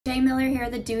Jay Miller here,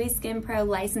 the Dewy Skin Pro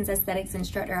licensed aesthetics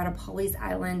instructor out of Pawleys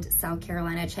Island, South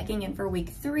Carolina, checking in for week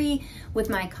 3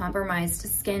 with my compromised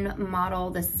skin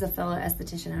model. This is a fellow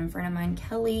esthetician and a friend of mine,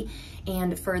 Kelly.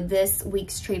 And for this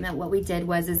week's treatment, what we did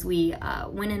was we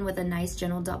went in with a nice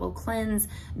gentle double cleanse,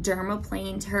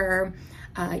 dermaplaned her,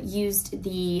 used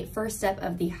the first step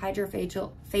of the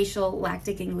hydrafacial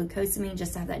lactic and glucosamine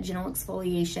just to have that gentle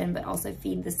exfoliation, but also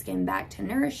feed the skin back to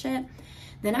nourish it.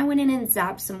 Then I went in and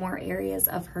zapped some more areas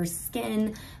of her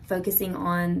skin, focusing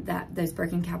on those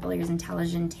broken capillaries and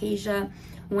telangiectasia.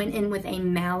 Went in with a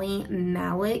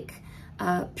malic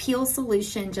peel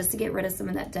solution just to get rid of some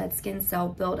of that dead skin cell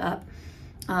buildup.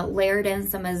 Layered in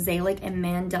some azelaic and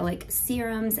mandelic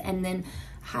serums, and then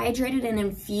hydrated and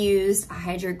infused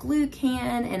hydroglucan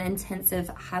and intensive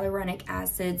hyaluronic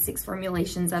acid, 6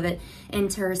 formulations of it,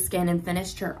 into her skin, and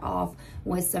finished her off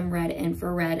with some red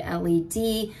infrared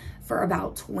LED for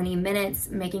about 20 minutes,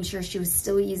 making sure she was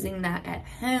still using that at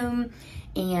home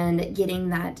and getting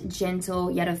that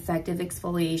gentle yet effective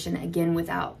exfoliation, again,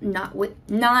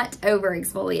 not over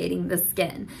exfoliating the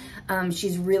skin.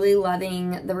 She's really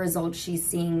loving the results she's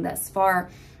seeing thus far,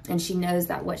 and she knows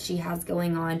that what she has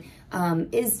going on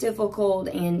is difficult,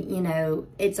 and you know,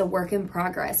 it's a work in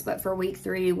progress. But for week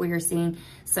 3, we are seeing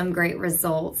some great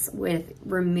results with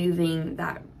removing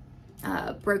that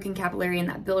broken capillary and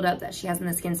that buildup that she has in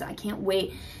the skin. So I can't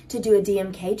wait to do a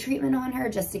DMK treatment on her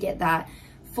just to get that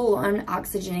full-on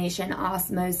oxygenation,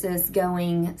 osmosis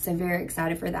going. So very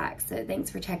excited for that. So thanks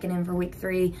for checking in for week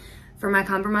 3 for my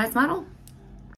compromised model.